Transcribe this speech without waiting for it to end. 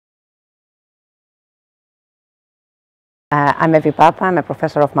I'm Evi Papa. I'm a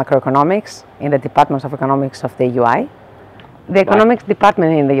professor of macroeconomics in the Department of Economics of the UI. The economics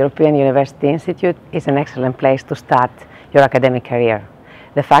department in the European University Institute is an excellent place to start your academic career.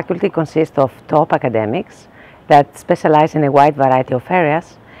 The faculty consists of top academics that specialize in a wide variety of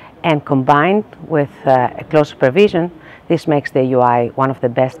areas, and combined with a close supervision, this makes the UI one of the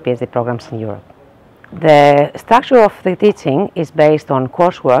best PhD programs in Europe. The structure of the teaching is based on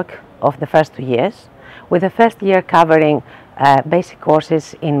coursework of the first 2 years, with the first year covering basic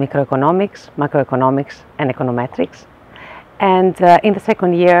courses in microeconomics, macroeconomics, and econometrics. And in the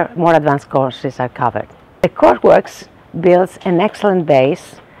second year, more advanced courses are covered. The coursework builds an excellent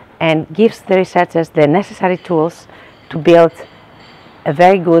base and gives the researchers the necessary tools to build a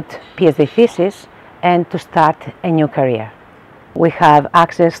very good PhD thesis and to start a new career. We have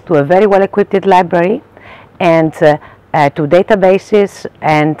access to a very well-equipped library and to databases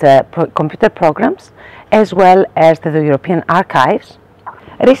and computer programs, as well as the European archives.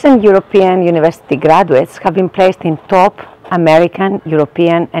 Recent European university graduates have been placed in top American,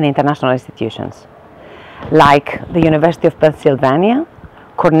 European, and international institutions, like the University of Pennsylvania,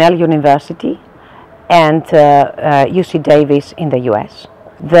 Cornell University, and UC Davis in the US,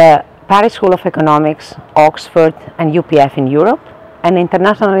 the Paris School of Economics, Oxford, and UPF in Europe, and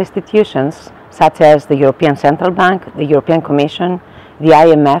international institutions such as the European Central Bank, the European Commission, the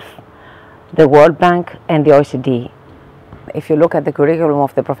IMF, the World Bank, and the OECD. If you look at the curriculum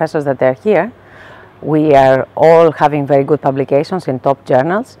of the professors that are here, we are all having very good publications in top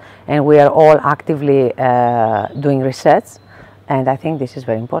journals, and we are all actively doing research, and I think this is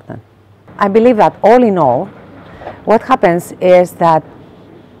very important. I believe that all in all, what happens is that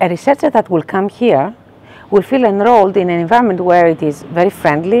a researcher that will come here will feel enrolled in an environment where it is very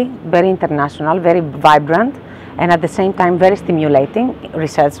friendly, very international, very vibrant, and at the same time very stimulating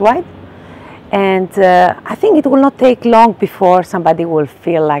research-wise. And I think it will not take long before somebody will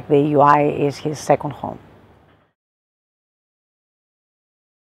feel like the UI is his second home.